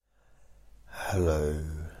Hello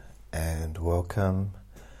and welcome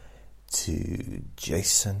to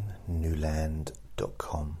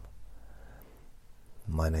jasonnewland.com.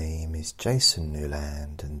 My name is Jason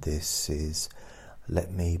Newland and this is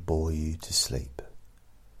Let Me Bore You to Sleep.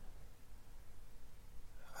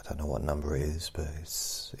 I don't know what number it is, but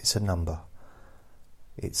it's a number.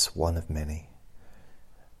 It's one of many.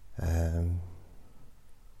 I'm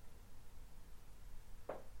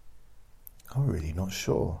really not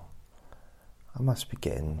sure. I must be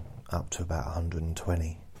getting up to about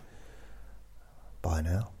 120 by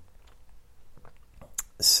now.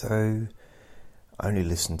 So only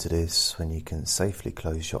listen to this when you can safely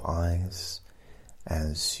close your eyes,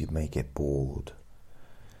 as you may get bored.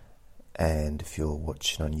 And if you're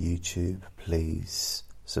watching on YouTube, please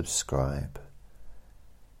subscribe.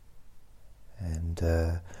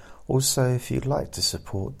 And also, if you'd like to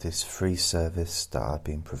support this free service that I've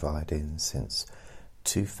been providing since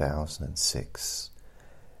 2006,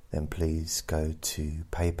 then please go to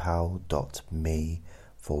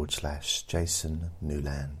paypal.me/Jason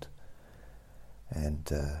Newland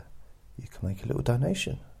and you can make a little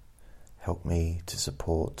donation. Help me to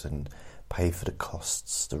support and pay for the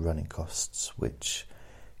costs, the running costs, which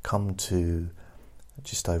come to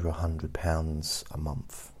just over £100 a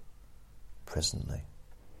month presently.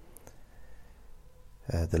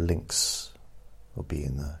 The links will be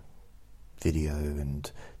in the video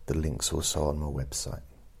and the links also on my website.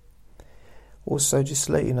 Also, just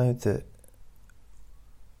to let you know that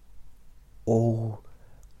all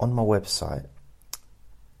on my website,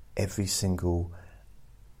 every single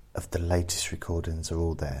of the latest recordings are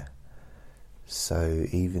all there. So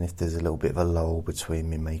even if there's a little bit of a lull between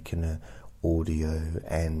me making an audio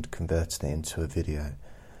and converting it into a video,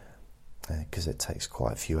 because it takes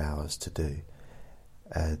quite a few hours to do,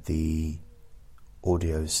 the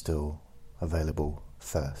audio is still available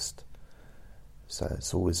first, so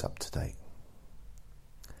it's always up to date.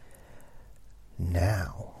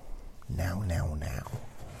 Now.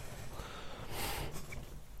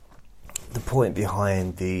 The point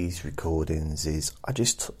behind these recordings is I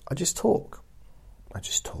just talk.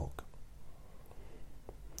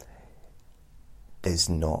 There's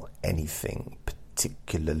not anything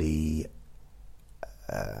particularly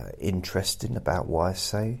interesting about what I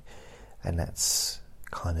say, and that's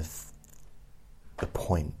kind of the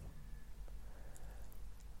point,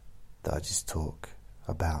 that I just talk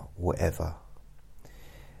about whatever.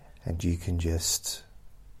 And you can just,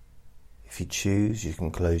 if you choose, you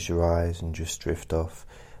can close your eyes and just drift off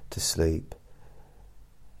to sleep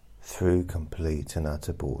through complete and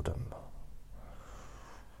utter boredom.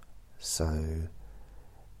 So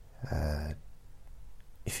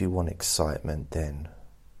if you want excitement, then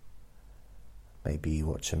maybe you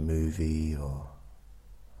watch a movie, or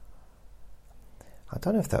I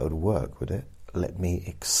don't know if that would work, would it? Let me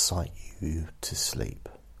excite you to sleep.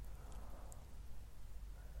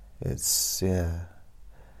 It's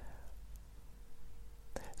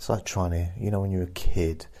like trying to, when you're a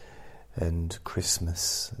kid and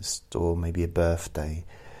Christmas or maybe a birthday,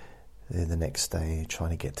 the next day you're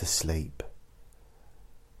trying to get to sleep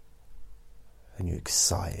and you're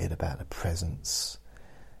excited about the presents,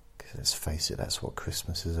 because let's face it, that's what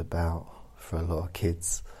Christmas is about for a lot of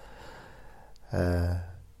kids. And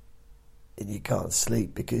you can't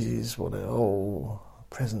sleep because you just want to,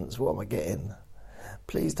 presents, what am I getting?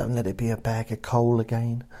 Please don't let it be a bag of coal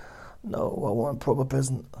again. No, I want a proper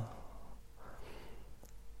present.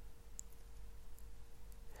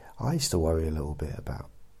 I used to worry a little bit about...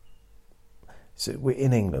 So we're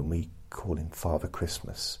in England, we call him Father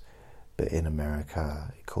Christmas, but in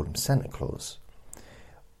America, you call him Santa Claus.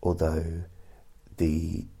 Although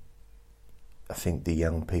I think the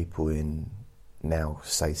young people in now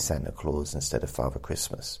say Santa Claus instead of Father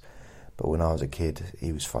Christmas. But when I was a kid,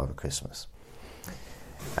 he was Father Christmas.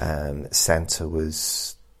 Santa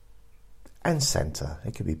was... And Santa,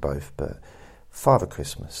 it could be both, but Father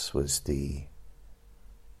Christmas was it's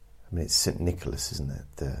St. Nicholas, isn't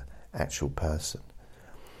it? The actual person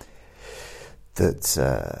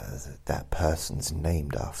that person's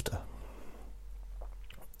named after.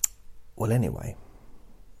 Well, anyway,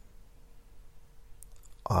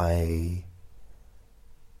 I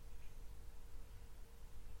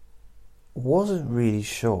wasn't really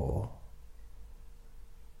sure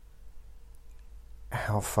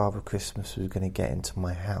how Father Christmas was going to get into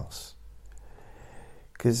my house,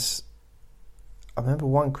 because I remember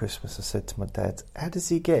one Christmas I said to my dad, "How does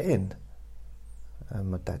he get in?"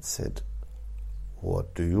 And my dad said,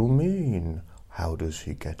 "What do you mean, how does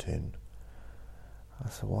he get in?" I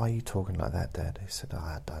said, "Why are you talking like that, Dad?" He said,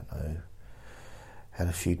 "I don't know. Had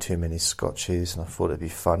a few too many scotches and I thought it'd be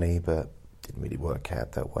funny, but didn't really work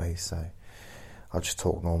out that way, so I just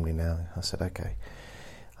talk normally now. I said, okay.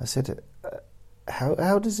 I said,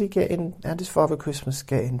 how does he get in? How does Father Christmas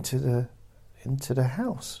get into the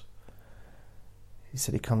house? He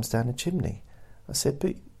said he comes down the chimney. I said,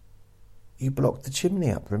 but you blocked the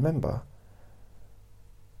chimney up, remember?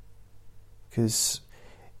 Because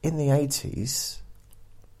in the 80s,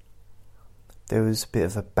 there was a bit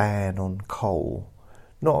of a ban on coal.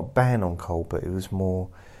 Not a ban on coal, but it was more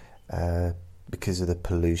because of the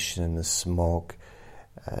pollution and the smog.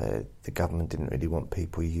 The government didn't really want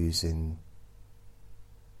people using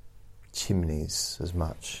chimneys as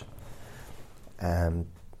much.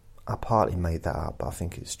 I partly made that up, but I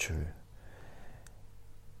think it's true.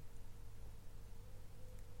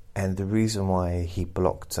 And the reason why he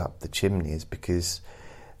blocked up the chimney is because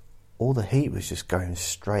all the heat was just going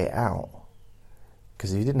straight out.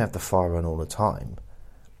 Because he didn't have the fire on all the time.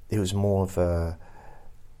 It was more of a,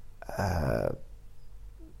 I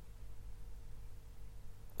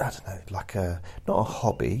don't know, like not a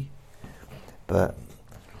hobby, but,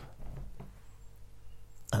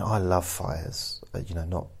 and I love fires,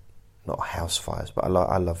 not house fires, but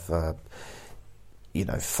I love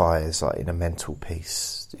fires like in a mental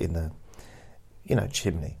piece, in the,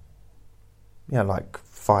 chimney, like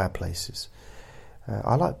fireplaces.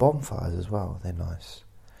 I like bonfires as well, they're nice.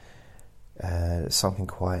 There's something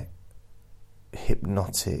quite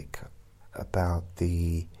hypnotic about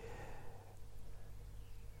I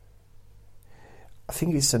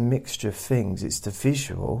think it's a mixture of things. It's the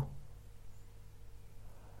visual.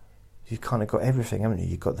 You've kind of got everything, haven't you?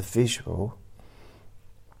 You've got the visual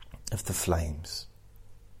of the flames.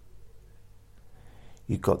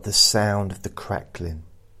 You've got the sound of the crackling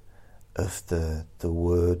of the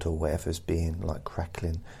wood or whatever's being like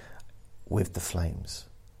crackling with the flames.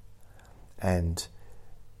 And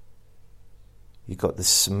you've got the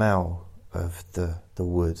smell of the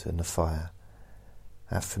wood and the fire,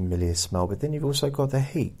 that familiar smell, but then you've also got the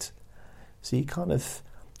heat. So you kind of,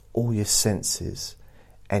 all your senses,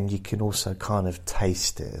 and you can also kind of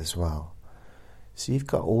taste it as well. So you've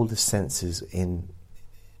got all the senses in,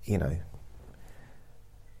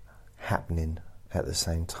 happening at the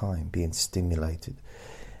same time, being stimulated.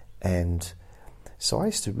 And so I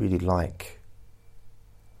used to really like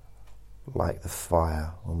the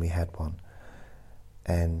fire when we had one.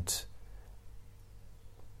 And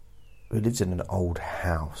we lived in an old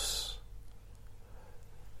house,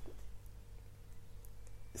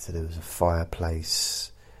 so there was a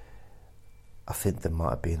fireplace. I think there might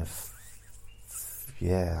have been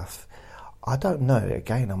I don't know,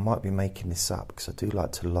 again I might be making this up because I do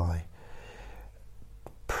like to lie.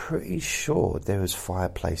 Pretty sure there was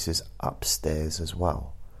fireplaces upstairs as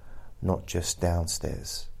well, not just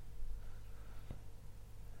downstairs.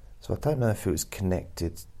 So I don't know if it was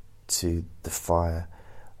connected to the fire,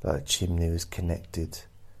 like the chimney was connected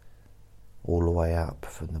all the way up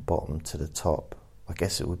from the bottom to the top. I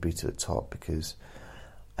guess it would be to the top because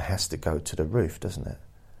it has to go to the roof, doesn't it?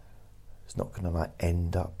 It's not going to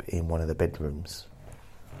end up in one of the bedrooms.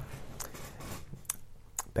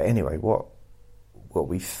 But anyway, what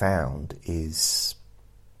we found is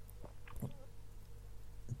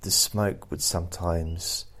the smoke would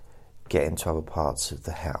sometimes get into other parts of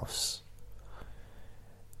the house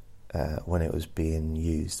when it was being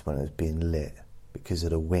used, when it was being lit, because of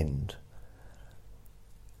the wind.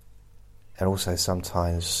 And also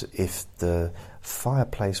sometimes if the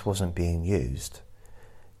fireplace wasn't being used,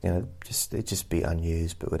 it'd just be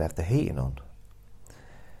unused, but would have the heating on.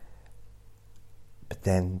 But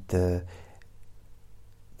then the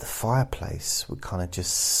fireplace would kind of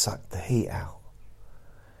just suck the heat out.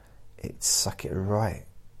 It'd suck it right.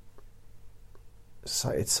 So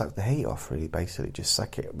it'd suck the heat off, really, basically, just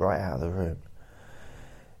suck it right out of the room.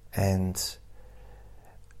 And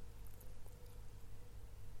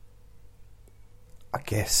I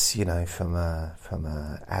guess, from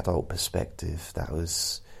a adult perspective, it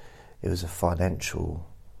was a financial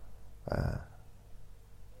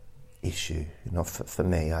issue. For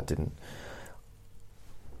me, I didn't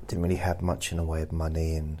really have much in the way of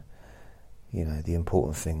money, and the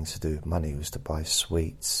important things to do with money was to buy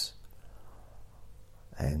sweets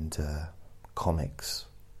and comics.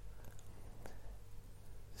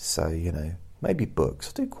 So maybe books.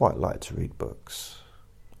 I do quite like to read books.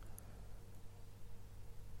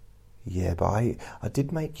 Yeah, but I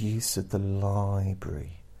did make use of the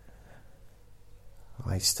library.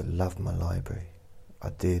 I used to love my library. I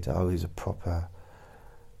did. I was a proper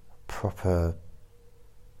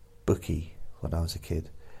bookie when I was a kid.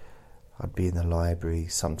 I'd be in the library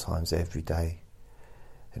sometimes every day,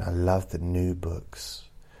 and I loved the new books.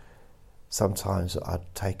 sometimes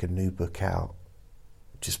I'd take a new book out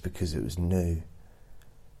just because it was new,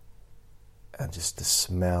 and just the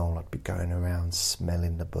smell, I'd be going around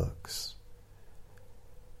smelling the books,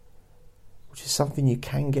 which is something you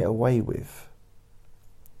can get away with.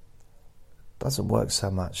 Doesn't work so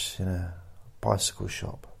much in a bicycle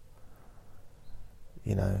shop,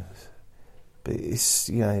 but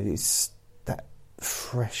it's that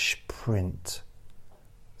fresh print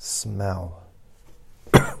smell.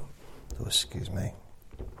 Oh, excuse me.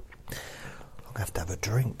 I'm going to have a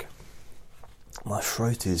drink. My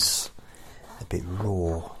throat is a bit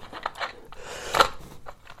raw.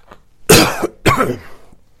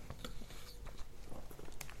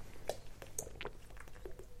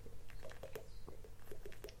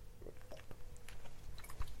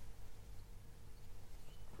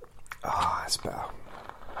 That's better.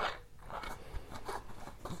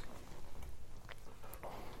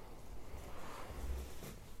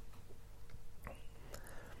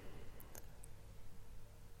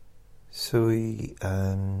 So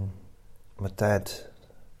my dad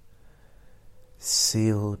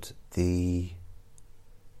sealed the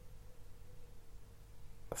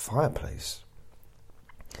fireplace,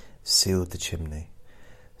 sealed the chimney,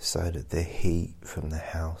 so that the heat from the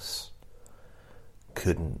house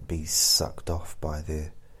couldn't be sucked off by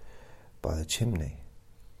the chimney,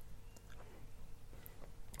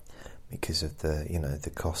 because of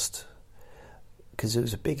the cost, because it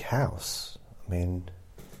was a big house. I mean,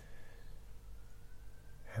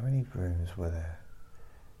 how many rooms were there?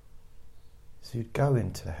 So you'd go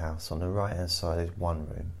into the house, on the right hand side is one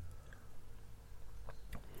room.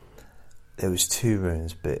 There was two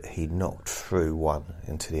rooms, but he knocked through one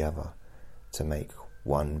into the other to make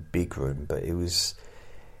one big room, but it was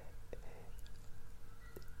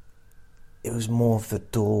more of the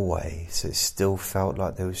doorway, so it still felt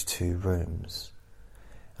like there was two rooms,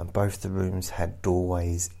 and both the rooms had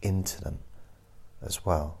doorways into them as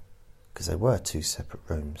well, because they were two separate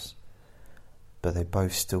rooms, but they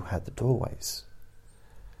both still had the doorways.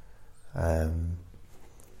 And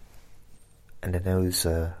then there was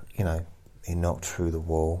he knocked through the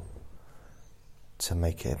wall to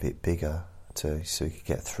make it a bit bigger, so he could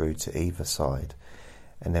get through to either side.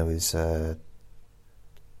 And there was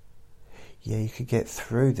you could get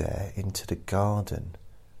through there into the garden.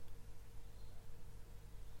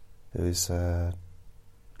 There was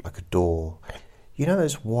like a door. You know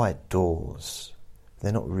those white doors? They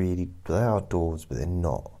are doors, but they're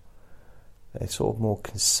not. They're sort of more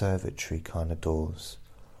conservatory kind of doors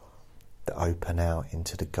that open out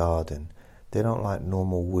into the garden. They're not like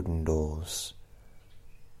normal wooden doors.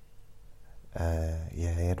 He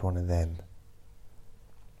had one of them,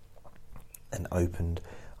 and opened.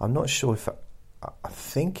 I'm not sure if I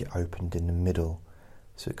think it opened in the middle,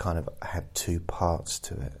 so it kind of had two parts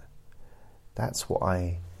to it. That's what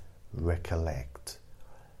I recollect.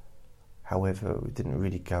 However, we didn't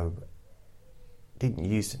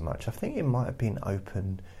use it much. I think it might have been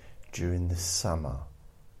open during the summer.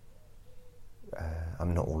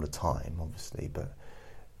 I'm not all the time, obviously, but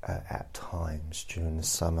at times during the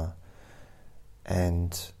summer.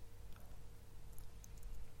 And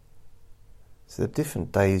so the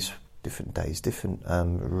different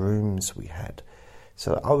rooms we had.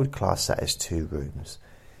 So I would class that as two rooms.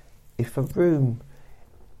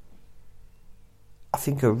 I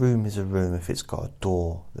think a room is a room if it's got a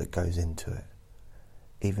door that goes into it,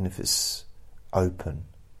 even if it's open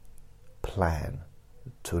plan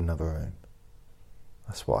to another room.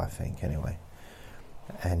 That's what I think, anyway.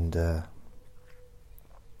 And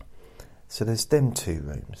so there's them two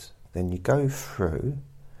rooms. Then you go through,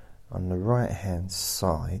 on the right hand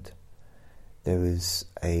side there is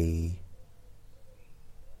a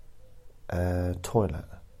toilet.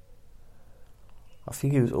 I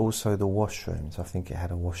think it was also the washrooms. I think it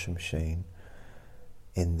had a washing machine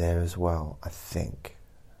in there as well, I think.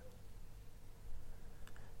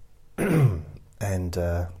 And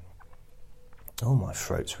my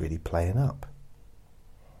throat's really playing up.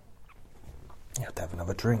 I have to have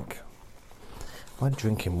another drink. I'm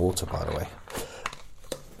drinking water, by the way.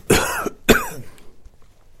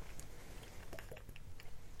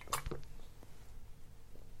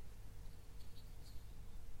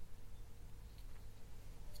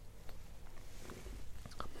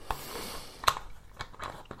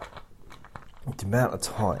 The amount of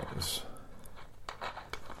times...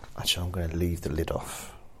 Actually, I'm going to leave the lid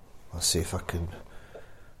off. I'll see if I can...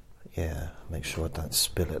 make sure I don't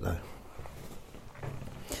spill it, though.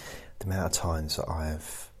 The amount of times that I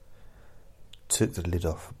have took the lid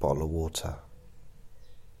off a bottle of water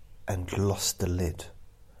and lost the lid.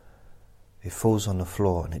 It falls on the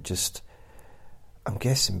floor and it just... I'm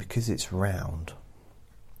guessing because it's round,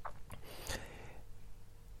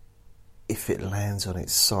 if it lands on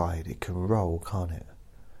its side, it can roll, can't it?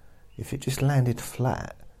 If it just landed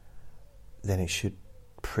flat, then it should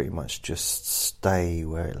pretty much just stay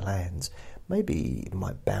where it lands. Maybe it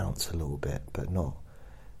might bounce a little bit, but not.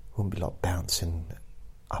 It wouldn't be like bouncing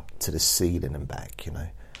up to the ceiling and back,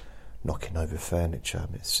 knocking over furniture.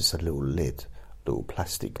 It's just a little lid, little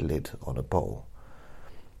plastic lid on a bowl.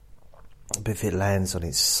 But if it lands on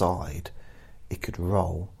its side, it could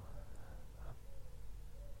roll.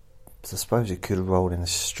 So I suppose it could roll in a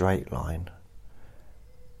straight line.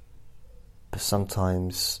 But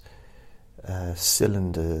sometimes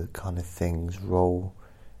cylinder kind of things roll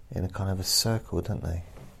in a kind of a circle, don't they?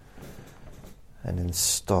 And then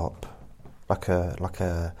stop, like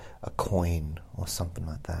a coin or something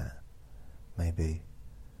like that, maybe.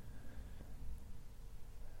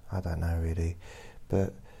 I don't know really,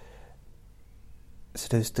 but so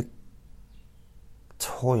there's the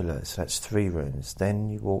toilet. So that's 3 rooms. Then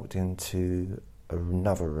you walked into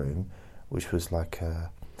another room, which was like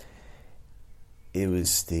it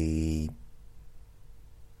was the.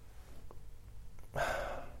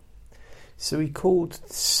 So we called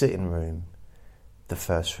the sitting room the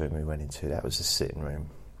first room we went into. That was the sitting room.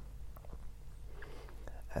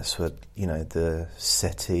 That's what, the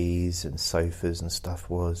settees and sofas and stuff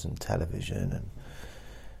was, and television. And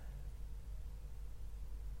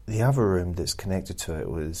the other room that's connected to it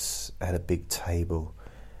had a big table,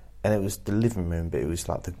 and it was the living room, but it was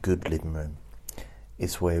like the good living room.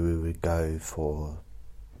 It's where we would go for,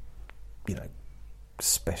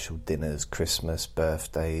 special dinners, Christmas,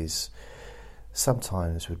 birthdays.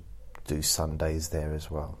 Sometimes we'd do Sundays there as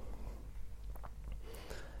well.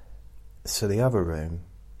 So the other room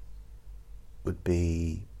would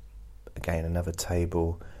be, again, another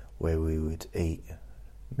table where we would eat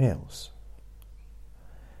meals.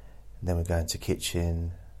 And then we go into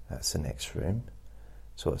kitchen. That's the next room.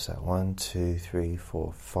 So what's that? 1, 2, 3,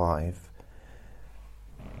 4, 5.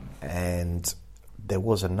 And there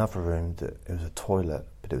was another room that it was a toilet,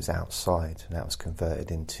 but it was outside, and that was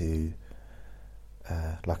converted into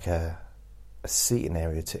like a seating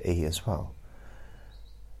area to eat as well.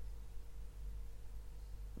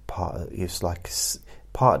 It's like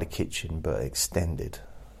part of the kitchen, but extended.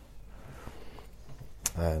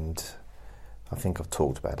 And I think I've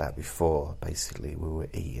talked about that before. Basically, we were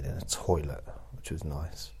eating in a toilet, which was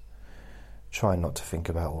nice. Trying not to think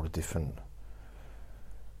about all the different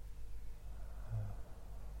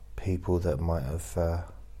people that might have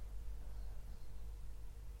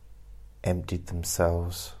emptied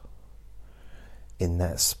themselves in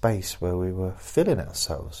that space where we were filling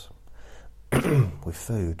ourselves with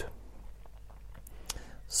food,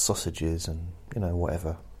 sausages and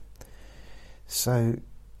whatever. So,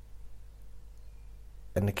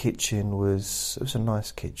 and the kitchen was a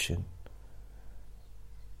nice kitchen,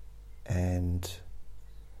 and there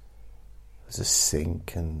was a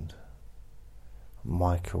sink and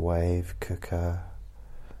microwave, cooker,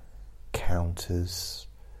 counters,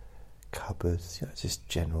 cupboards, just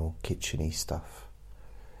general kitchen-y stuff.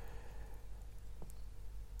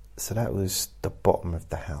 So that was the bottom of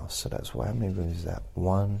the house. So that's how many rooms is that?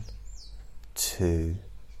 1, 2,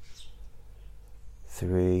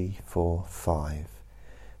 3, 4, 5.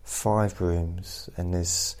 5 rooms, and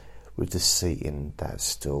there's, with the seating, that's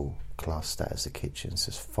still classed that as the kitchen, so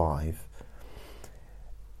it's 5.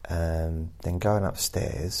 Then going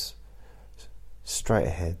upstairs, straight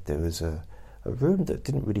ahead, there was a room that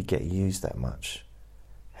didn't really get used that much.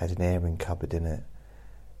 Had an airing cupboard in it,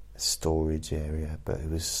 a storage area, but it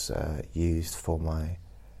was used for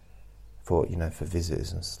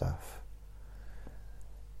visitors and stuff.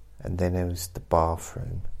 And then there was the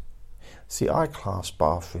bathroom. See, I class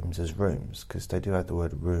bathrooms as rooms because they do have the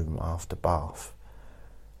word room after bath.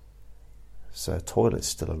 So a toilet's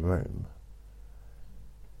still a room.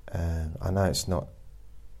 I know it's not.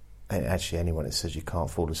 Actually, anyone that says you can't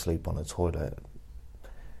fall asleep on a toilet,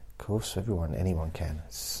 of course, anyone can.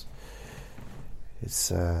 It's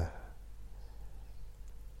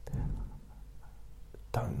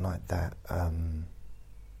don't like that.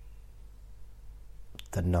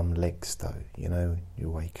 The numb legs, though. You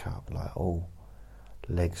wake up like, oh,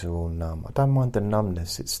 legs are all numb. I don't mind the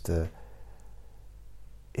numbness. It's the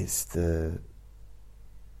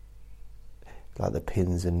like the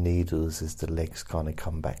pins and needles as the legs kind of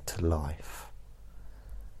come back to life.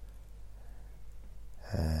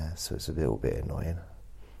 So it's a little bit annoying.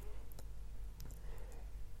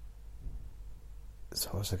 So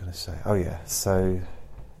what was I going to say? Oh yeah, so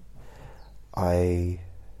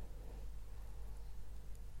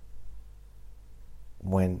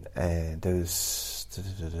went and there was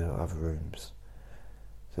other rooms.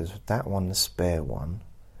 So there's that one, the spare one,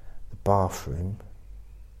 the bathroom,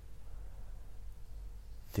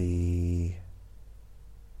 the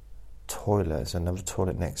toilet, there's another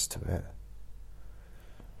toilet next to it.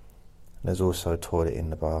 And there's also a toilet in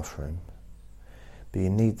the bathroom. But you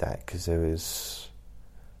need that because there was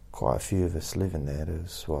quite a few of us living there. There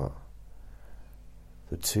was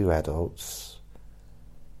the 2 adults,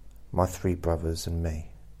 my 3 brothers and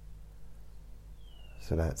me.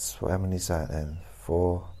 So that's, how many is that then?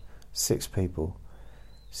 4, 6 people.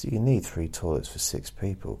 So you need 3 toilets for 6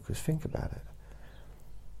 people, because think about it.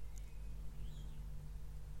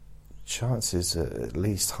 Chances that at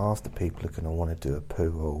least half the people are going to want to do a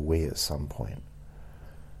poo or a wee at some point.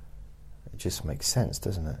 It just makes sense,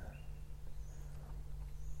 doesn't it?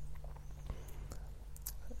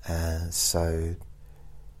 And so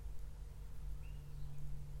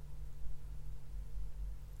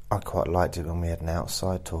I quite liked it when we had an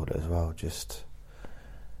outside toilet as well, just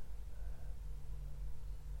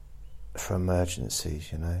for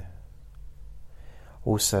emergencies, you know.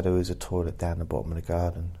 Also, there was a toilet down the bottom of the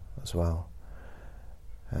garden as well.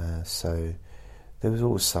 So there was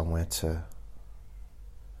always somewhere to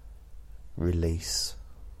release.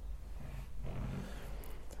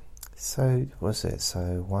 So, was it?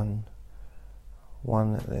 So one,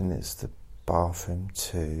 then it's the bathroom,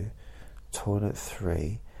 2, toilet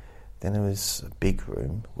 3. Then there was a big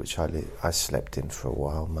room, which I slept in for a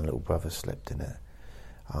while. My little brother slept in it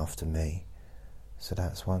after me. So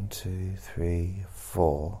that's 1, 2, 3,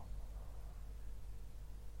 4.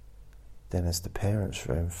 Then there's the parents'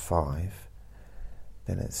 room, 5.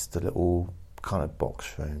 Then it's the little kind of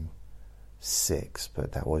box room, 6,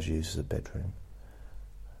 but that was used as a bedroom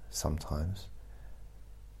sometimes.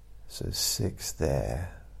 So 6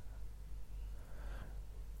 there.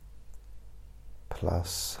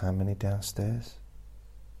 Plus, how many downstairs?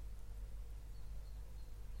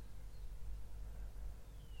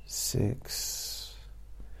 6,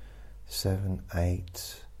 7,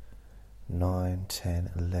 8, 9,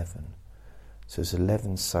 10, 11. So there's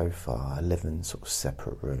 11 so far, 11 sort of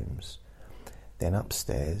separate rooms. Then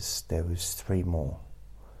upstairs there was 3 more.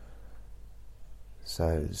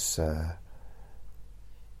 So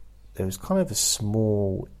there was kind of a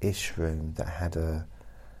small-ish room that had a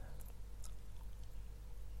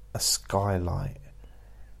skylight,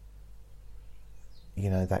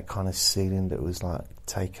 you know, that kind of ceiling that was like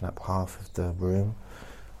taking up half of the room,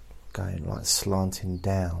 going like slanting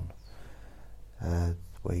down,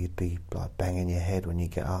 where you'd be like banging your head when you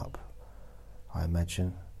get up, I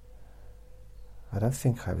imagine. I don't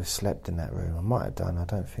think I ever slept in that room. I might have done, I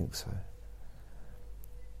don't think so.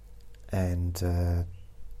 And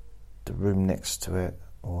the room next to it,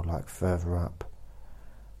 or like further up,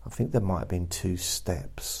 I think there might have been 2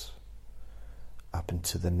 steps up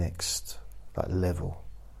into the next like level,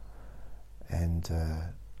 and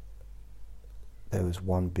there was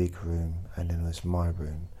one big room, and then there was my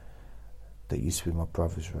room that used to be my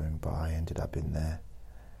brother's room, but I ended up in there,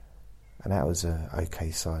 and that was a okay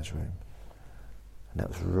size room, and that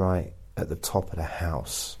was right at the top of the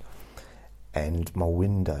house, and my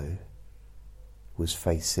window was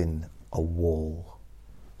facing a wall.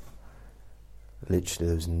 Literally,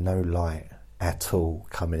 there was no light at all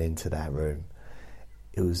coming into that room.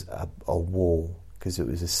 It was a wall, because it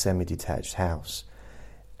was a semi-detached house,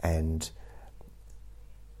 and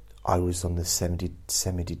I was on the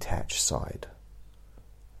semi-detached side.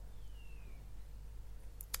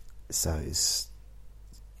 So it's,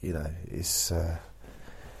 you know,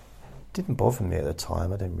 didn't bother me at the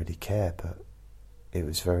time. I didn't really care, but it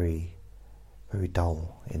was very, very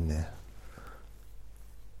dull in there.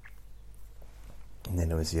 And then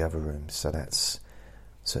there was the other room. So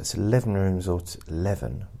it's 11 rooms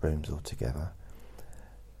altogether.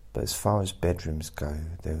 But as far as bedrooms go,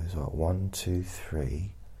 there was 1, 2,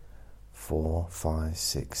 3, 4, 5,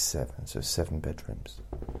 6, 7. So 7 bedrooms.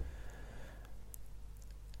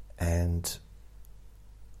 And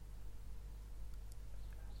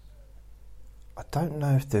I don't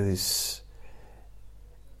know if there was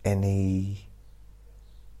any.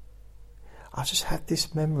 I just had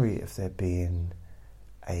this memory of there being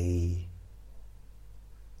a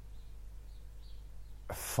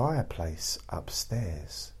fireplace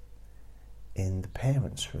upstairs in the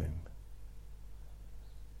parents' room,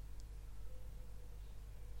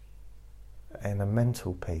 and a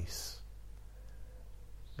mantelpiece.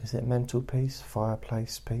 Is it mantelpiece,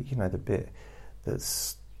 fireplace piece? You know, the bit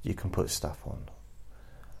that's you can put stuff on.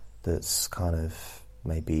 That's kind of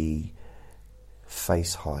maybe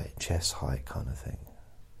face height, chest height kind of thing.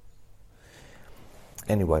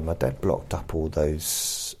 Anyway, my dad blocked up all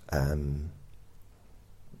those,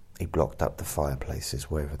 he blocked up the fireplaces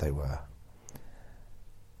wherever they were.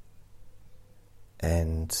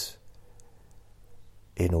 And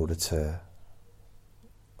in order to,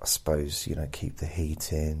 I suppose, keep the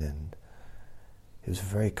heat in, and it was a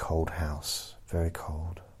very cold house, very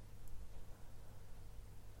cold.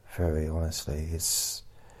 Very honestly, it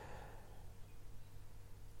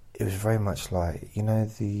was very much like,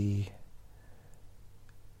 the,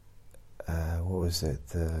 what was it,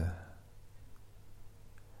 the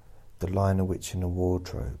Lion, Witch in the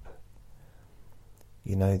Wardrobe.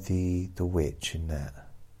 The witch in that.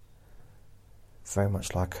 Very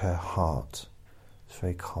much like her heart. It's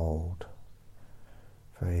very cold.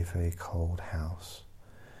 Very, very cold house.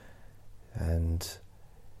 And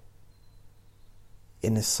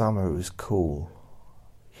in the summer it was cool,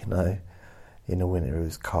 in the winter it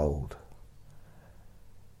was cold.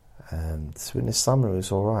 So in the summer it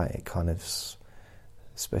was alright. It kind of,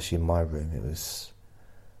 especially in my room,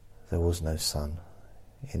 there was no sun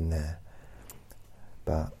in there.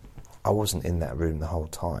 But I wasn't in that room the whole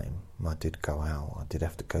time. I did go out. I did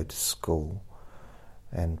have to go to school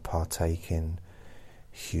and partake in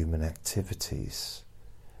human activities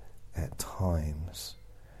at times.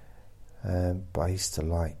 But I used to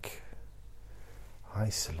like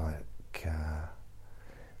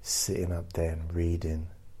sitting up there and reading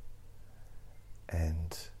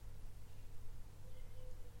and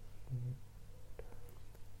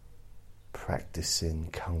practicing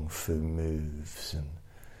kung fu moves and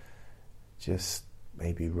just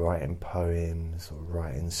maybe writing poems or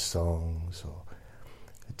writing songs or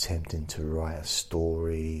attempting to write a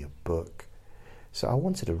story, a book. So I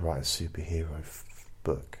wanted to write a superhero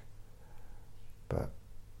book, but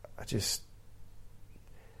I just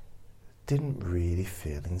didn't really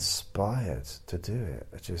feel inspired to do it.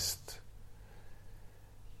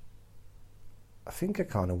 I think I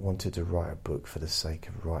kind of wanted to write a book for the sake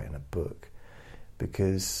of writing a book,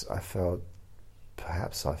 because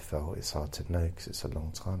perhaps I felt, it's hard to know because it's a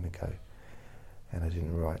long time ago, and I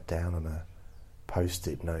didn't write down on a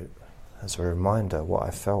post-it note as a reminder what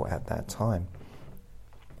I felt at that time.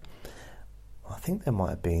 I think there might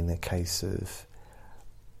have been a case of,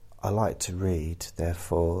 I like to read,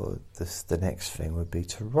 therefore the next thing would be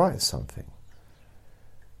to write something.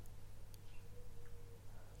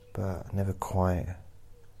 But I never quite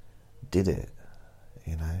did it,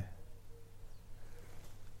 I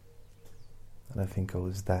don't think I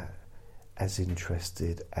was that as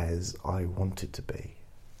interested as I wanted to be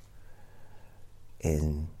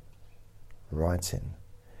in writing.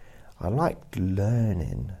 I liked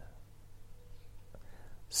learning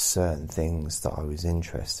certain things that I was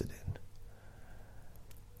interested in.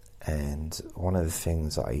 And one of the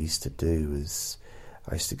things that I used to do was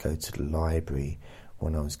I used to go to the library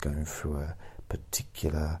when I was going through a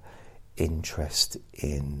particular interest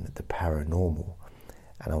in the paranormal,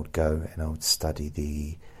 and I would go and I would study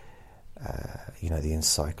the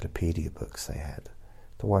encyclopedia books they had,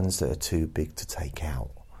 the ones that are too big to take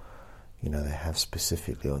out. They have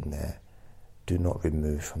specifically on there, do not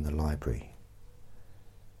remove from the library.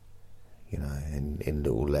 In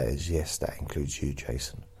little letters, yes, that includes you,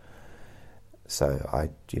 Jason. So I,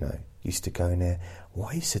 used to go in there.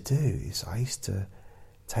 What I used to do is I used to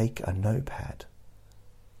take a notepad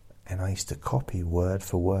and I used to copy word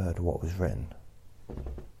for word what was written.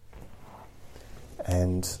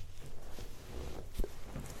 And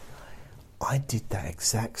I did that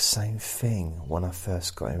exact same thing when I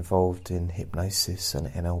first got involved in hypnosis and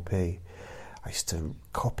NLP. I used to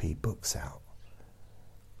copy books out.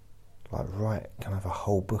 Like write kind of a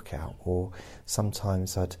whole book out, or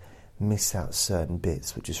sometimes I'd miss out certain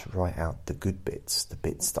bits, but just write out the good bits, the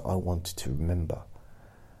bits that I wanted to remember,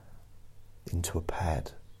 into a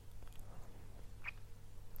pad.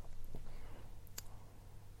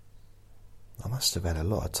 I must have had a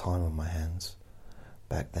lot of time on my hands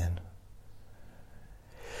back then.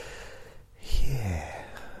 Yeah,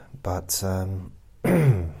 but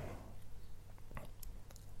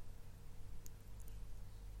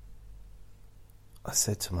I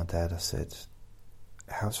said to my dad,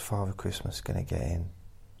 how's Father Christmas going to get in?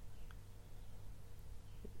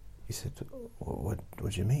 He said, what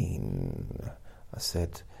do you mean? I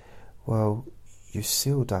said, well, you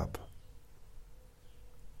sealed up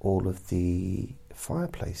all of the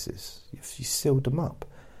fireplaces. You sealed them up.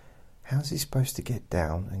 How's he supposed to get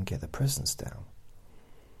down and get the presents down?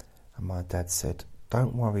 And my dad said,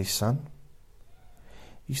 don't worry, son.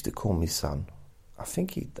 He used to call me son.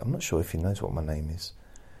 I'm not sure if he knows what my name is,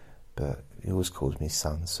 but he always calls me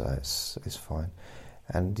son, so it's fine.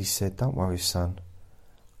 And he said, don't worry, son.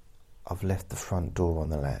 I've left the front door on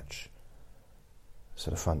the latch,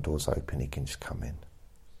 so the front door's open, he can just come in.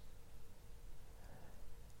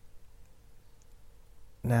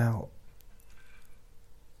 Now,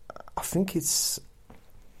 I think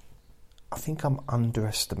I'm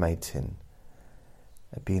underestimating,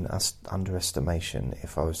 it'd be an underestimation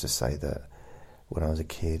if I was to say that when I was a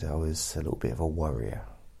kid I was a little bit of a worrier.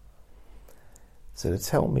 So to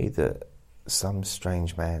tell me that some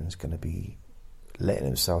strange man's going to be letting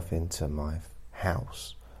himself into my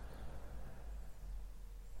house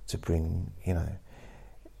to bring,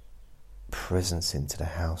 presents into the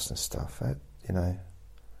house and stuff, I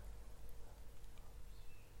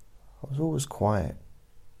was always quite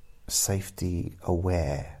safety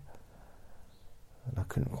aware, and I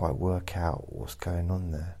couldn't quite work out what's going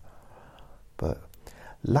on there. But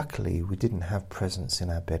luckily we didn't have presents in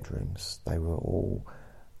our bedrooms. They were all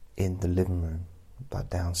in the living room, like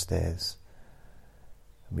downstairs.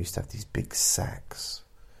 And we used to have these big sacks,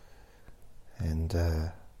 and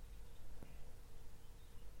I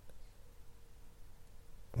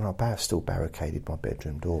still barricaded my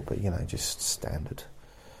bedroom door, but just standard.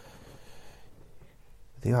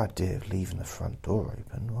 The idea of leaving the front door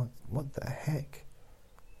open, what the heck?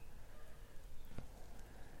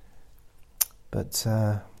 But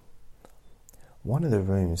one of the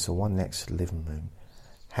rooms, the one next to the living room,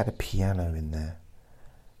 had a piano in there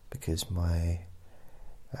because my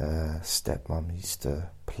stepmom used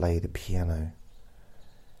to play the piano,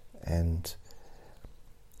 and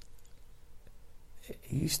it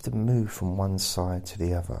used to move from one side to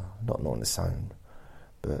the other, not on its own,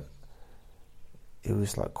 but it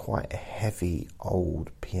was like quite a heavy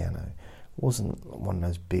old piano. It wasn't one of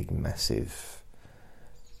those big massive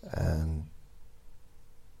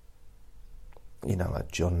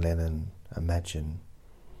like John Lennon Imagine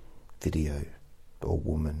video or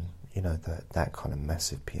Woman, that kind of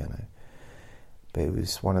massive piano. But it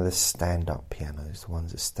was one of the stand-up pianos, the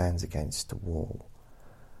ones that stands against the wall,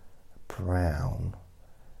 brown,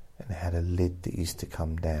 and it had a lid that used to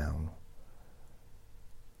come down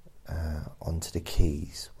onto the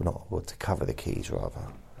keys, to cover the keys rather,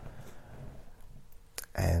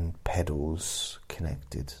 and pedals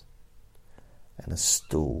connected, and a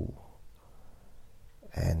stool,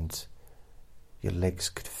 and your legs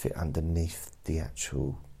could fit underneath the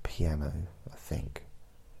actual piano, I think.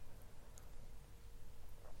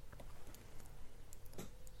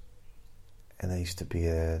 And there used to be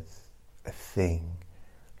a thing,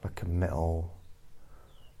 like a metal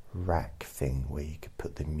rack thing where you could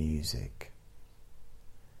put the music.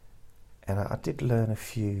 And I did learn a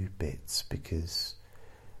few bits because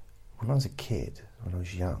when I was a kid, when I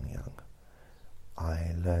was young,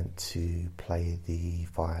 I learned to play the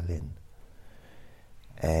violin.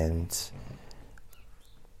 And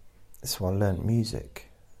so I learned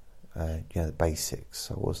music, the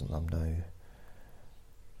basics. I'm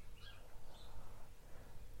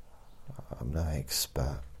no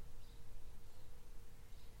expert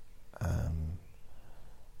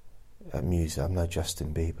at music. I'm no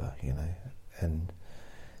Justin Bieber,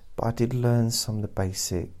 but I did learn some of the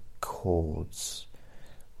basic chords,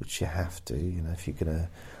 which you have to, if you're going to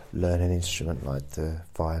learn an instrument like the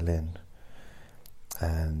violin.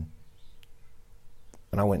 And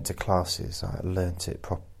when I went to classes, I learnt it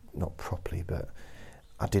not properly, but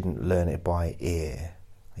I didn't learn it by ear.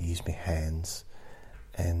 I used my hands,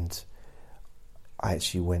 and I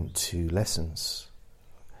actually went to lessons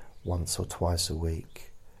once or twice a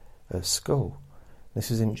week at school. This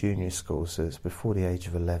is in junior school, so it's before the age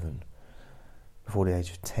of 11, before the age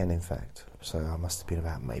of 10 in fact, so I must have been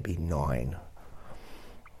about maybe 9.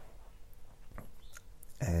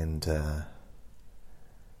 And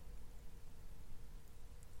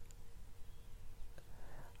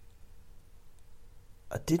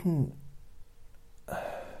I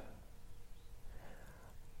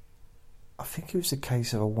think it was a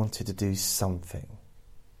case of I wanted to do something.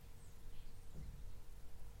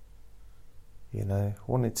 I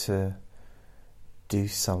wanted to do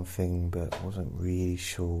something, but I wasn't really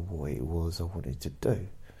sure what it was I wanted to do.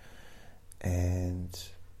 And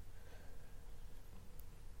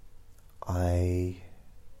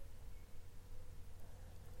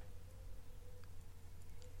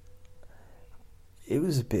it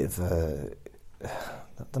was a bit of I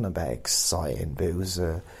don't know about exciting, but it was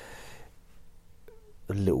a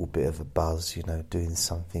little bit of a buzz, doing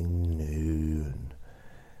something new. And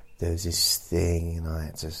there was this thing, and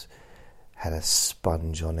I just had a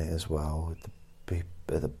sponge on it as well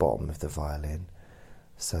at the bottom of the violin,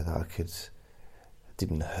 so that it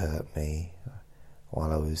didn't hurt me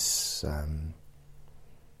while I was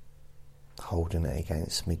holding it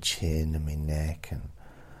against my chin and my neck. And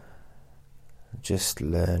just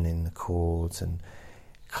learning the chords and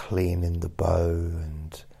cleaning the bow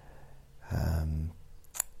and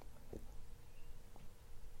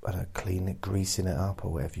greasing it up,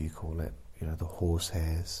 or whatever you call it, the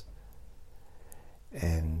horsehairs.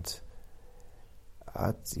 And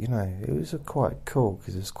it was quite cool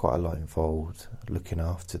because there's quite a lot involved. Looking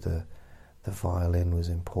after the violin was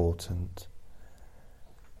important,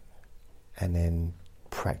 and then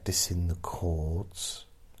practicing the chords,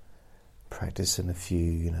 practicing a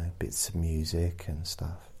few bits of music and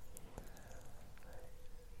stuff.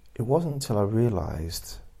 It wasn't until I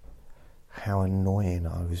realised how annoying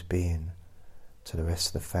I was being to the rest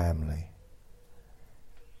of the family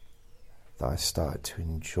that I started to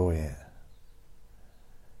enjoy it.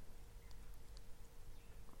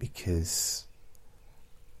 Because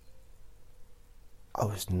I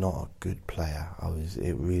was not a good player.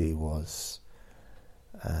 It really was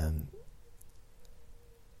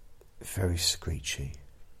very screechy.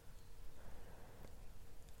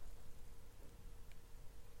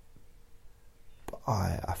 But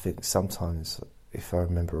I think sometimes, if I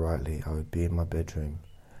remember rightly, I would be in my bedroom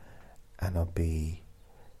and I'd be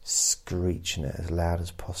screeching it as loud as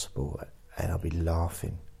possible, and I'd be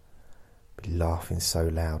laughing so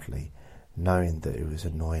loudly, knowing that it was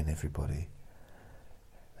annoying everybody.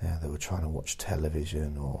 They were trying to watch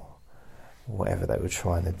television or whatever they were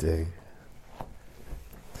trying to do.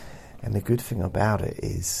 And the good thing about it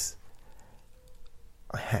is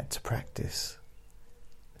I had to practice.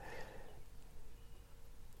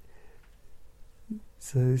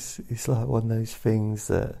 So it's like one of those things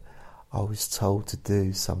that I was told to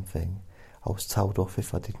do something, I was told off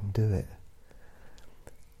if I didn't do it.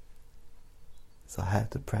 So I had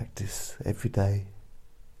to practice every day.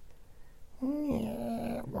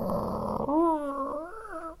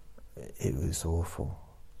 It was awful.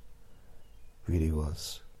 Really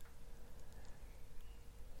was.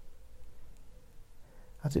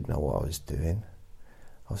 I didn't know what I was doing.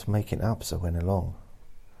 I was making up as I went along.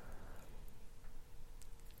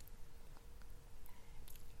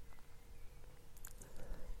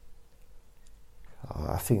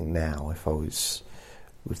 I think now, if I was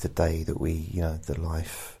with the day that we, the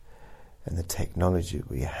life and the technology that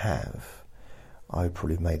we have, I would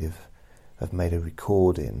probably have made a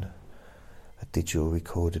recording, a digital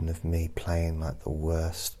recording of me playing like the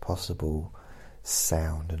worst possible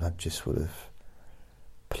sound, and I just would have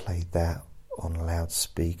played that on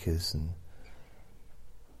loudspeakers and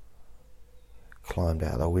climbed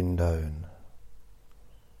out the window and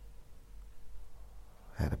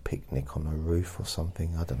had a picnic on a roof or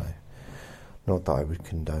something. I don't know. Not that I would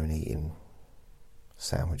condone eating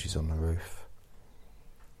sandwiches on the roof.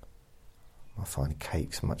 I find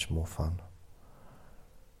cakes much more fun.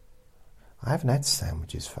 I haven't had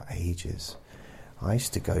sandwiches for ages. I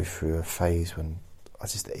used to go through a phase when I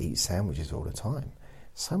just eat sandwiches all the time.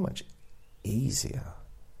 So much easier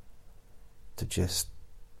to just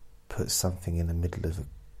put something in the middle of a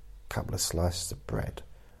couple of slices of bread.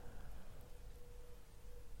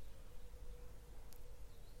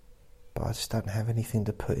 But I just don't have anything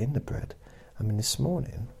to put in the bread. I mean, this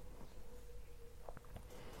morning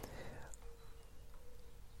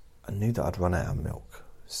I knew that I'd run out of milk,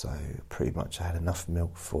 so pretty much I had enough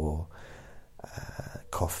milk for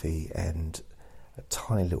coffee and a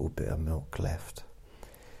tiny little bit of milk left.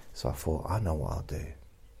 So I thought, I know what I'll do.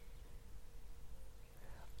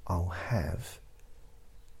 I'll have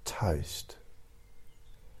toast.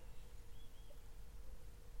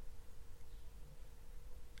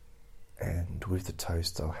 And with the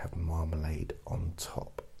toast I'll have marmalade on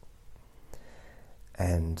top.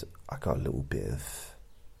 And I got a little bit of,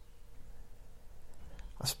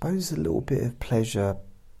 I suppose, a little bit of pleasure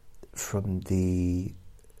from the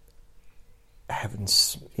having,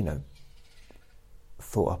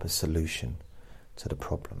 thought up a solution to the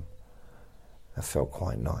problem. It felt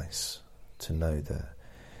quite nice to know that,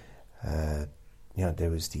 there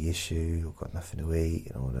was the issue, I've got nothing to eat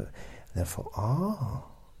and all that. And then I thought, I'll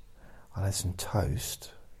have some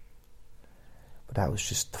toast. But that was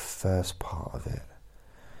just the first part of it.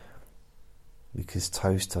 Because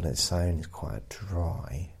toast on its own is quite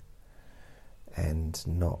dry and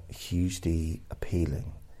not hugely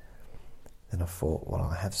appealing. Then I thought, well, I'll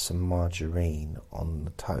have some margarine on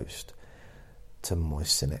the toast to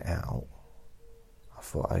moisten it out. I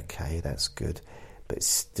thought, okay, that's good. But it's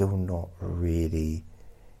still not really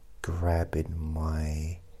grabbing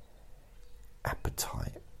my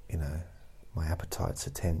appetite. My appetite's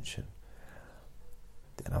attention.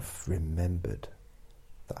 Then I've remembered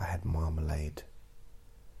that I had marmalade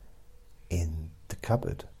in the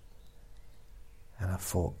cupboard. And I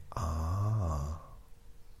thought,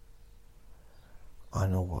 I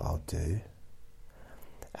know what I'll do.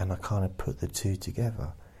 And I kind of put the two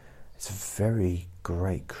together. It's a very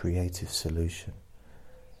great creative solution.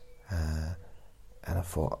 And I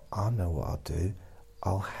thought, I know what I'll do.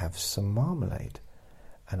 I'll have some marmalade.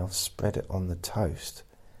 And I'll spread it on the toast.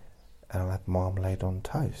 And I'll have marmalade on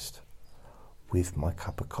toast with my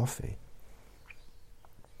cup of coffee.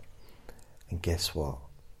 And guess what?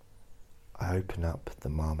 I open up the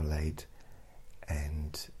marmalade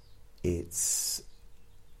and it's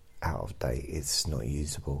out of date, it's not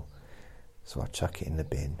usable, so I chuck it in the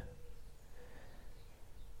bin.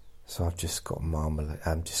 So I've just got marmalade,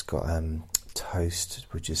 just got toast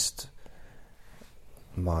with just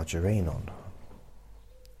margarine on,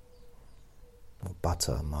 or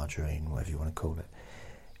butter, margarine, whatever you want to call it.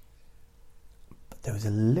 But there was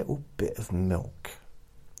a little bit of milk,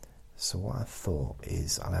 so what I thought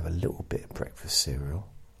is I'll have a little bit of breakfast cereal,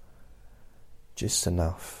 just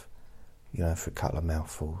enough, for a couple of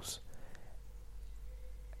mouthfuls,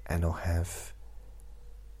 and I'll have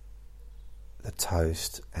the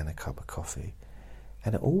toast and a cup of coffee.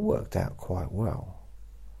 And it all worked out quite well.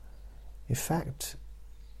 In fact,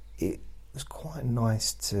 it was quite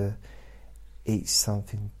nice to eat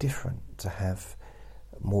something different, to have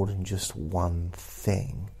more than just one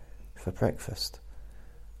thing for breakfast,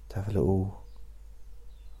 to have a little,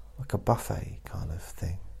 like a buffet kind of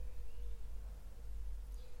thing.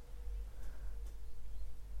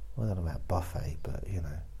 Well, I don't know about buffet, but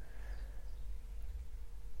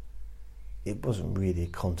it wasn't really a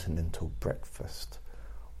continental breakfast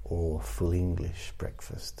or full English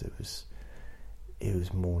breakfast. It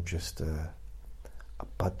was more just a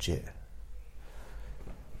budget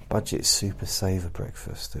super saver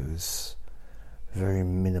breakfast. It was very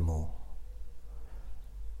minimal.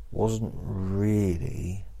 Wasn't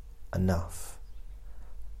really enough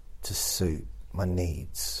to suit my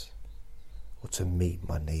needs or to meet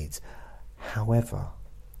my needs. However,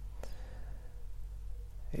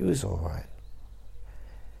 it was all right.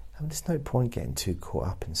 There's no point getting too caught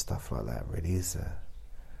up in stuff like that, really, is there?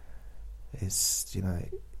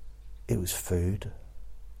 It was food.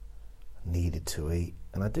 I needed to eat,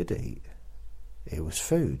 and I did eat. It was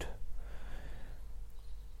food.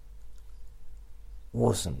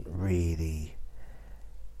 Wasn't really,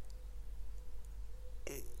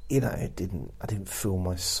 I didn't fill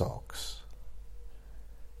my socks.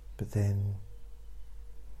 But then,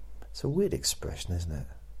 it's a weird expression, isn't it?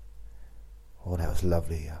 Oh, that was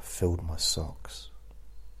lovely, I filled my socks.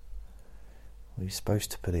 Well, you're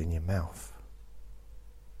supposed to put it in your mouth.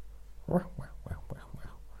 Well.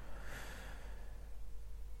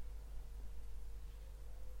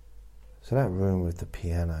 So that room with the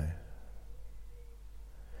piano,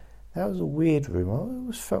 that was a weird room. I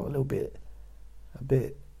always felt a bit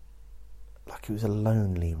like it was a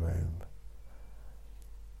lonely room.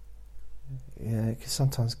 Yeah, it could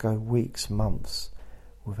sometimes go weeks, months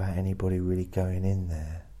without anybody really going in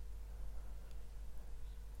there.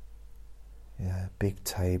 Yeah, big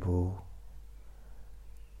table,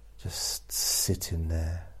 just sitting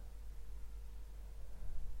there.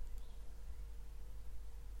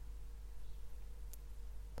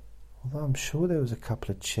 Although I'm sure there was a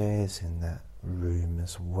couple of chairs in that room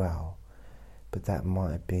as well, but that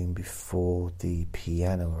might have been before the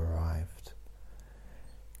piano arrived.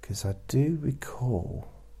 Because I do recall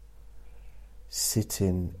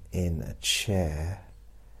sitting in a chair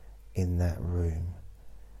in that room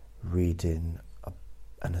reading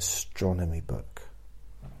an astronomy book,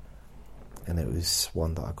 and it was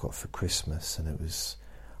one that I got for Christmas, and it was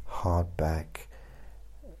hardback,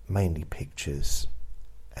 mainly pictures,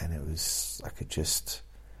 and it was, I could just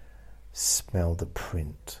smell the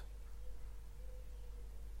print.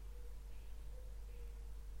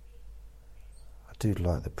 I do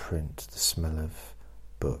like the print, the smell of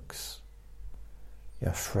books.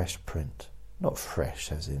 Yeah, fresh print. Not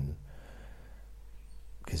fresh as in,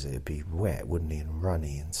 because it'd be wet, wouldn't it, and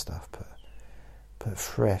runny and stuff, but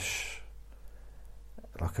fresh,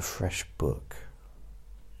 like a fresh book.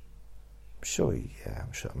 I'm sure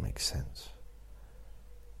that makes sense.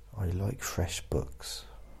 I like fresh books.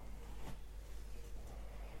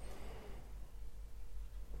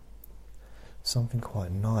 Something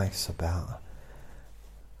quite nice about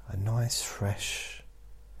a nice fresh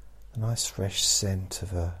scent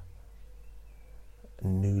of a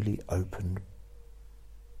newly opened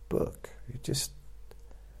book. It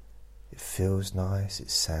feels nice,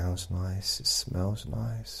 it sounds nice, it smells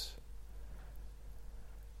nice.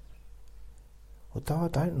 Although I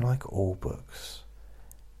don't like all books,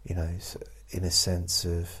 in a sense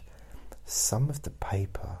of some of the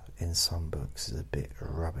paper in some books is a bit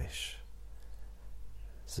rubbish.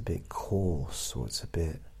 it's a bit coarse, or it's a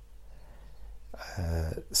bit.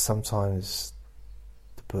 Sometimes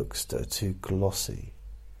the books that are too glossy,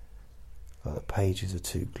 like the pages are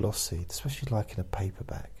too glossy, especially like in a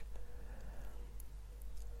paperback.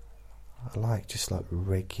 I like just like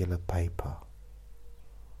regular paper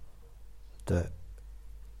that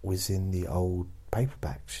was in the old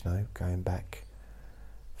paperbacks, going back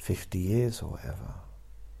 50 years or whatever.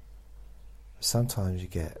 Sometimes you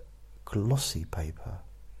get glossy paper,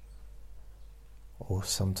 or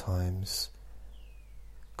sometimes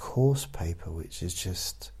coarse paper, which is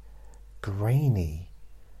just grainy.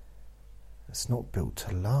 It's not built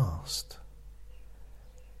to last.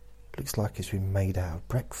 It looks like it's been made out of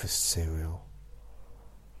breakfast cereal,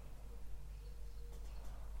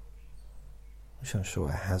 which I'm sure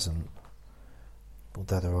it hasn't,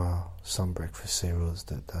 although there are some breakfast cereals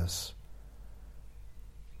that does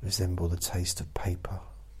resemble the taste of paper.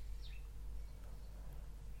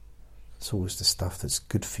 It's always the stuff that's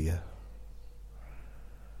good for you.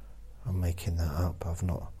 I'm making that up. I've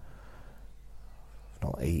not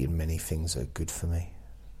eaten many things that are good for me.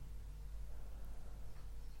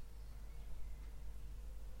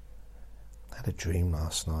 I had a dream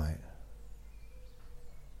last night.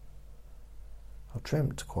 I've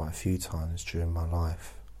dreamt quite a few times during my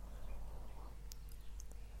life.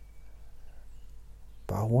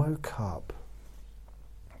 But I woke up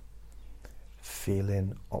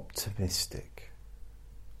feeling optimistic.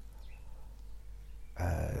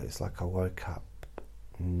 It's like I woke up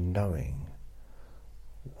knowing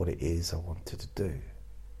what it is I wanted to do.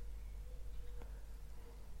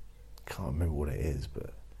 Can't remember what it is,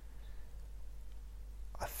 but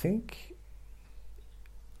I think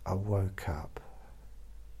I woke up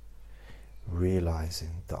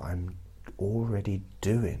realizing that I'm already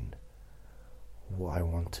doing what I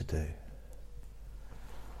want to do.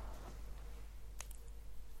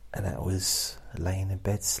 And that was laying in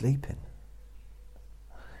bed sleeping.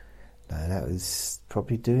 No, that was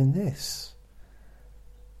probably doing this.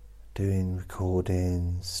 Doing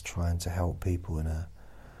recordings, trying to help people in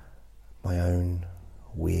my own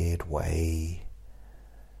weird way.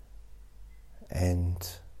 And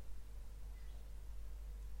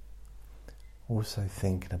also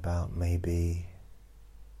thinking about maybe,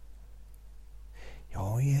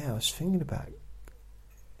 I was thinking about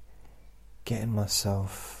getting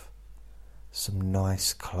myself some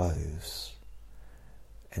nice clothes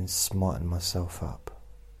and smarting myself up.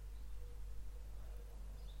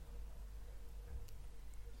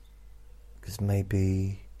 Because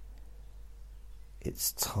maybe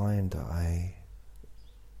it's time that I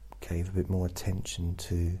gave a bit more attention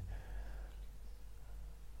to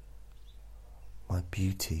my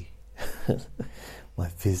beauty, my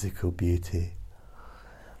physical beauty.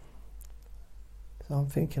 So I'm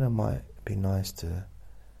thinking it might be nice to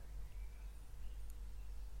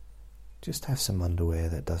just have some underwear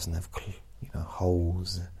that doesn't have,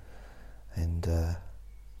 holes, and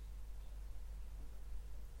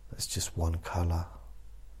it's just one colour.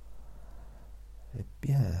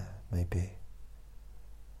 Maybe.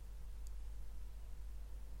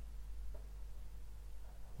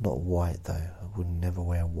 Not white though. I would never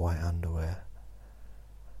wear white underwear.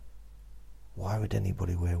 Why would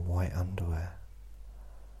anybody wear white underwear?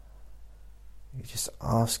 You're just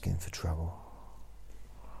asking for trouble.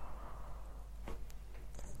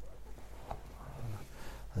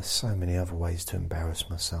 There's so many other ways to embarrass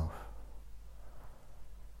myself.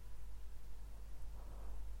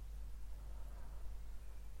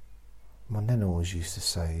 My nan always used to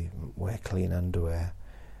say, wear clean underwear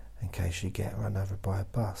in case you get run over by a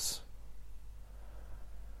bus.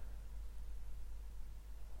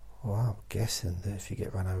 Well, I'm guessing that if you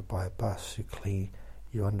get run over by a bus,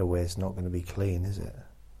 your underwear's not going to be clean, is it?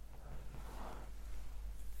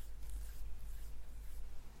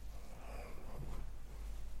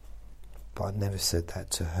 But I never said that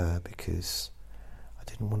to her because I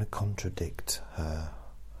didn't want to contradict her.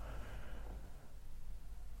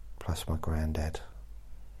 Plus my granddad.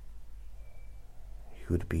 He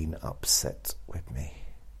would have been upset with me.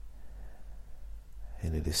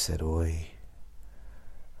 And he'd have said, "Oi."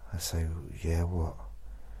 I say, "Yeah, what?"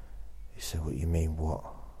 He said, "What you mean, what?"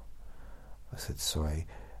 I said, "Sorry,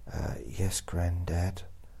 yes, Granddad."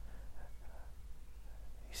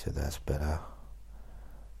 He said, "That's better."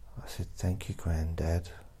 I said, "Thank you, Granddad."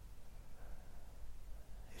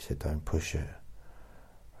 He said, "Don't push it."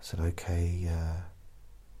 I said, "Okay,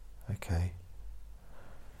 okay."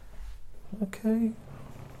 Okay.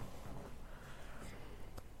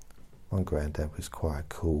 My granddad was quite a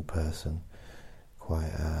cool person,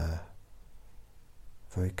 quite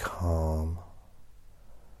very calm,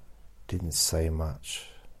 didn't say much,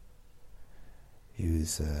 He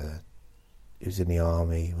was in the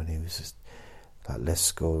army when he was just like left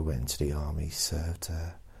school. He went into the army. He served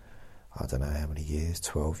I don't know how many years,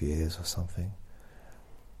 12 years or something.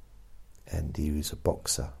 And he was a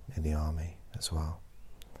boxer in the army as well.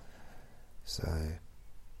 So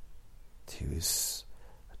he was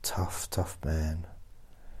a tough man.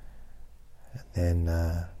 And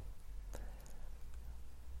then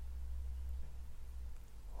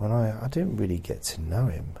when I didn't really get to know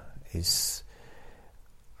him, I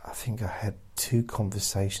think I had 2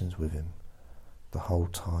 conversations with him the whole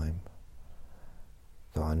time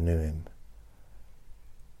that I knew him.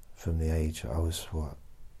 From the age I was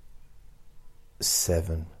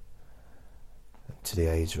 7 to the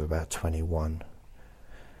age of about 21.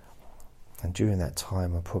 And during that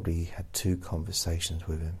time I probably had 2 conversations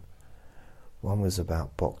with him. One was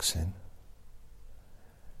about boxing,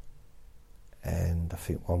 and I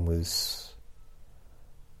think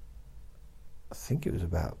it was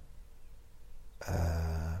about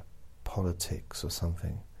politics or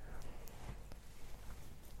something.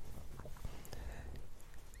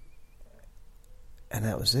 And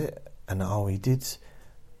that was it. And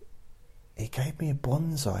he gave me a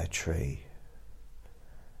bonsai tree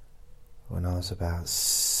when I was about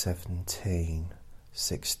 16.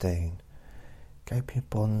 Gave me a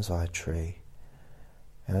bonsai tree,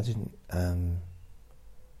 and I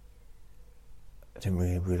didn't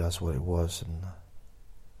really realise what it was, and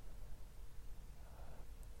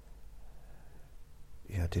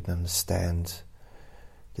I didn't understand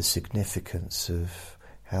the significance of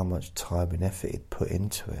how much time and effort he'd put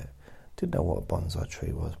into it. Didn't know what a bonsai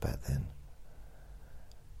tree was back then.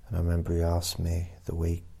 And I remember he asked me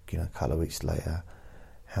a couple of weeks later,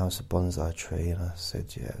 how's the bonsai tree? And I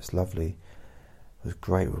said, yeah, it was lovely. It was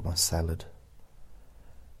great with my salad.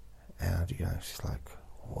 And she's like,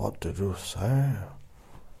 what did you say?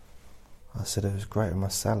 I said it was great with my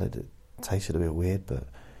salad. It tasted a bit weird, but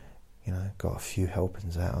got a few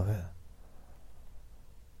helpings out of it.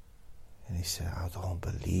 And he said, I don't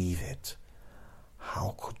believe it.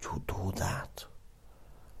 How could you do that?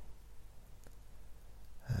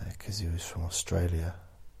 Because he was from Australia.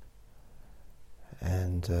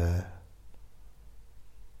 And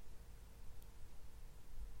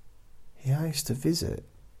I used to visit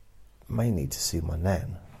mainly to see my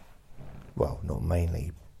nan. Well, not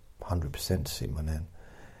mainly, 100% to see my nan.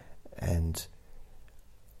 And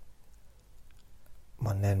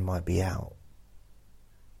my nan might be out.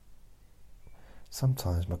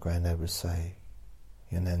 Sometimes my granddad would say,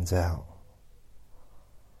 your nan's out.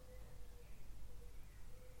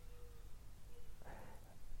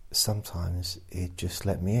 Sometimes he'd just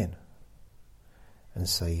let me in and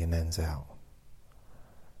say, your nan's out.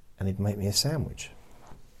 And he'd make me a sandwich.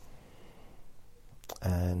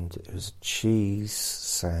 And it was a cheese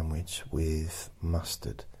sandwich with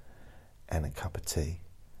mustard and a cup of tea.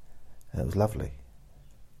 And it was lovely.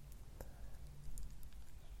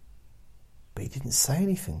 But he didn't say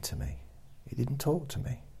anything to me. He didn't talk to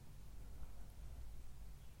me.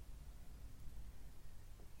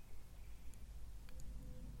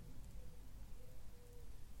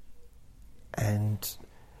 And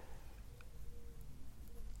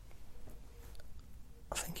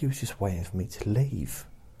I think he was just waiting for me to leave.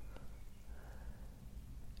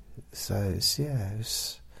 So it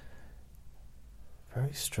was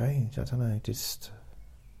very strange. I don't know, just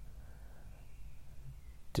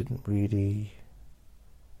didn't really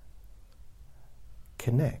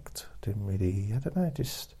connect. Didn't really, I don't know,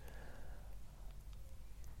 just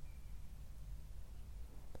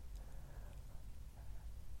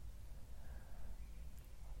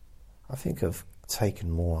I think I've taken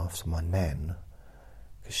more after my nan,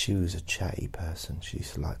 because she was a chatty person. She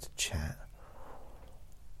used to like to chat,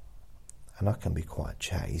 and I can be quite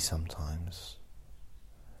chatty sometimes.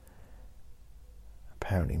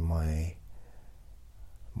 Apparently my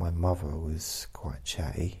mother was quite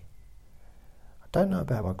chatty. I don't know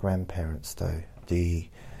about my grandparents though,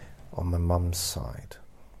 on my mum's side.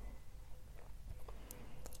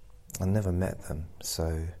 I never met them,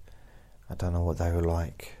 so I don't know what they were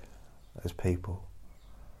like as people.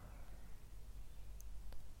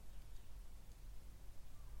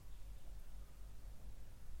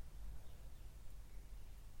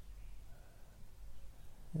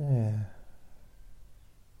 Yeah.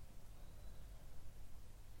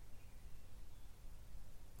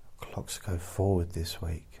 Clocks go forward this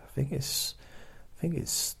week. I think it's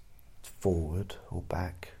forward or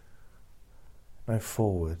back. No,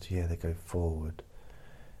 forward. Yeah, they go forward.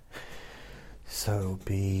 So it'll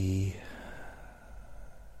be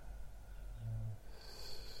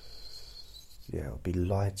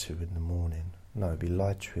lighter in the morning. No, it'll be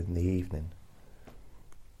lighter in the evening.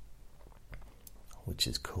 which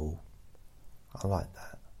is cool. I like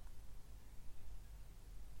that.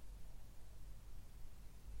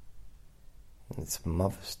 It's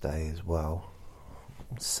Mother's Day as well,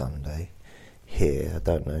 Sunday. Here, I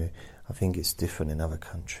don't know, I think it's different in other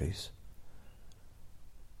countries.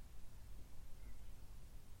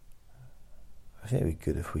 I think it'd be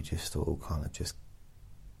good if we just all kind of just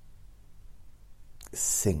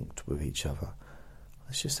synced with each other.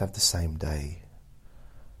 Let's just have the same day.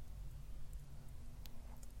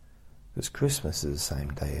 Because Christmas is the same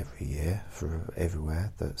day every year for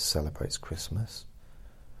everywhere that celebrates Christmas.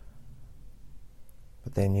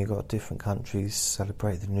 But then you've got different countries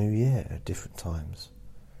celebrate the New Year at different times.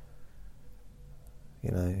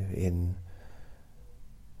 You know, in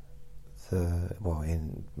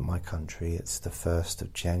my country it's the 1st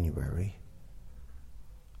of January.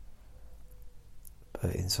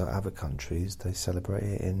 But in some other countries they celebrate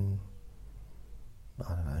it in, I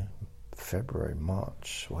don't know, February,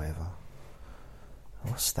 March, whatever.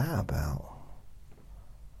 What's that about?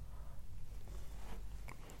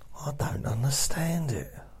 I don't understand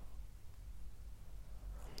it.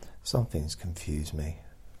 Some things confuse me.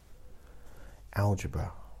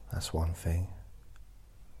 Algebra, that's one thing.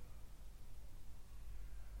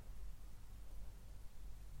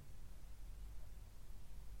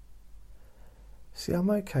 See, I'm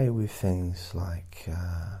okay with things like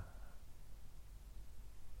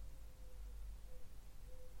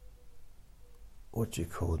what do you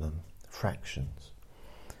call them? Fractions.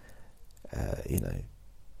 You know,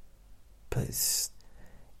 but it's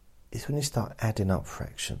when you start adding up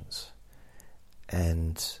fractions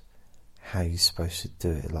and how you're supposed to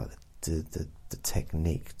do it, like the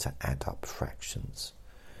technique to add up fractions.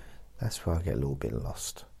 That's where I get a little bit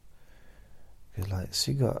lost. Because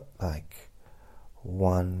so you got like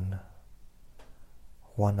 1/2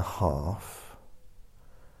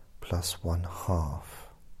 plus 1/2.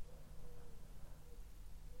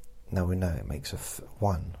 Now we know it makes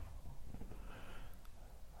 1.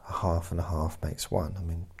 A half and a half makes 1. I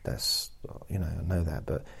mean, that's, you know, I know that,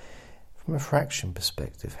 but from a fraction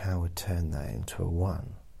perspective, how would turn that into a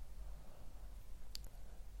 1?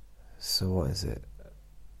 So what is it?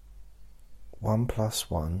 1 plus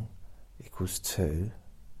 1 equals 2,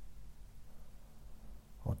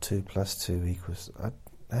 or 2 plus 2 equals...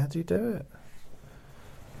 how do you do it?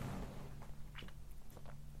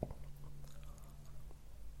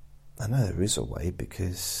 I know there is a way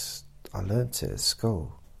because I learnt it at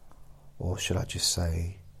school. Or should I just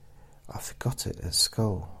say I forgot it at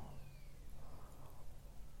school?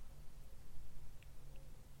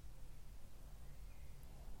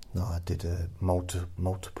 No, I did a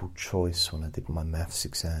multiple choice when I did my maths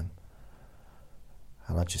exam,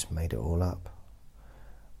 and I just made it all up.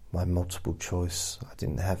 My multiple choice, I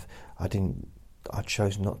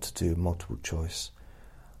chose not to do multiple choice.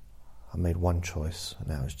 I made one choice, and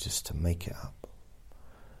that was just to make it up.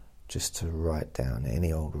 Just to write down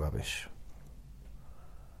any old rubbish.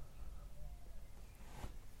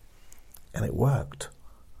 And it worked.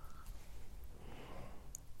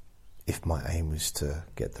 If my aim was to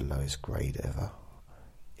get the lowest grade ever,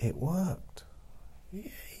 it worked.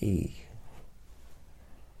 Yay!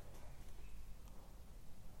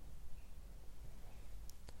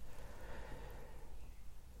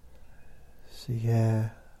 So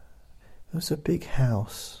yeah, it was a big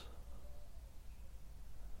house.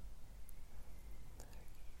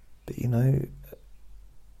 But you know,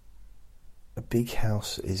 a big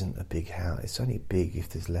house isn't a big house. It's only big if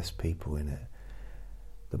there's less people in it.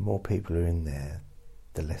 The more people are in there,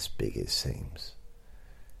 the less big it seems.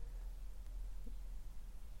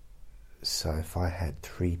 So if I had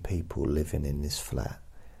 3 people living in this flat,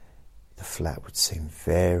 the flat would seem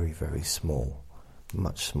very, very small,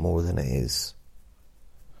 much smaller than it is.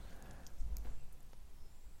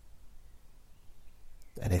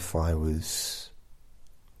 And if I was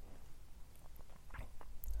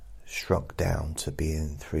shrunk down to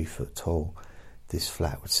being 3 foot tall, this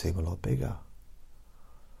flat would seem a lot bigger.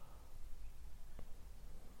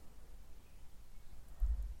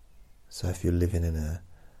 So if you're living in a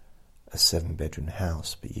 7-bedroom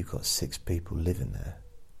house, but you've got 6 people living there,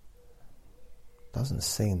 it doesn't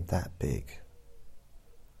seem that big.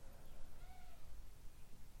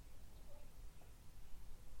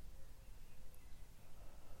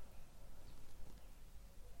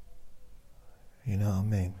 You know what I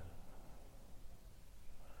mean?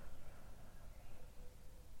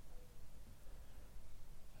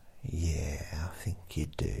 Yeah, I think you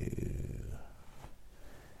do.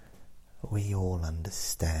 We all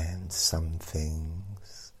understand some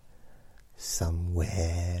things,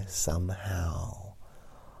 somewhere, somehow.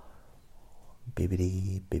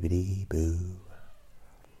 Bibbidi, bibbidi, boo.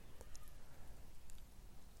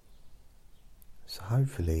 So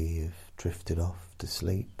hopefully you've drifted off to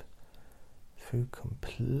sleep through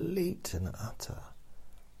complete and utter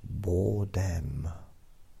boredom.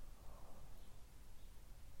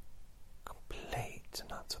 Complete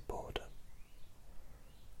and utter boredom.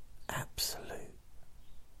 Absolute,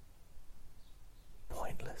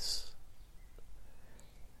 pointless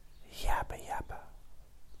yabba yabba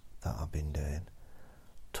that I've been doing,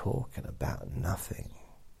 talking about nothing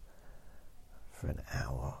for an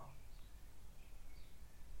hour.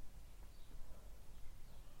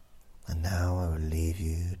 And now I will leave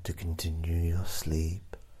you to continue your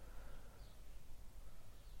sleep,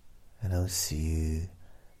 and I'll see you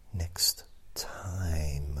next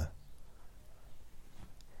time.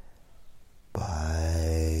 Bye.